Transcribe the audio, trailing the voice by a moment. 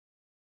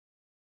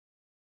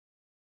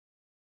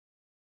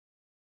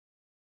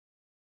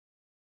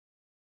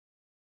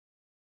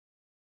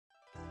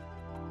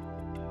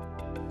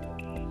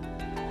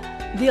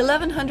The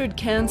 1100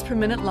 cans per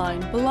minute line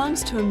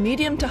belongs to a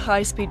medium to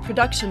high speed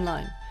production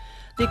line.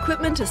 The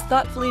equipment is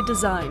thoughtfully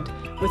designed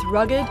with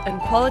rugged and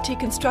quality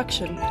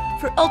construction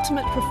for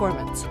ultimate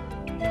performance.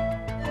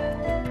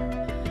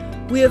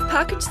 We have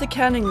packaged the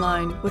canning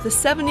line with a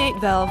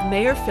 78-valve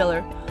Mayer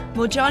filler,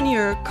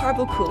 Mojanier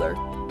carbo cooler,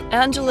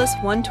 Angelus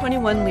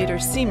 121-liter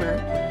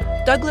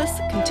seamer, Douglas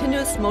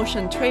continuous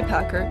motion tray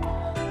packer,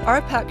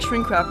 R-Pack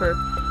shrink wrapper,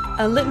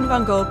 and Litton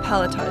Van Gogh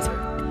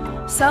palletizer.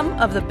 Some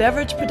of the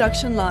beverage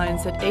production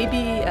lines that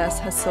ABES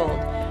has sold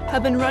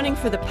have been running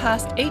for the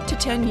past 8 to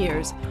 10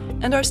 years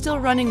and are still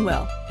running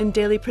well in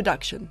daily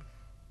production.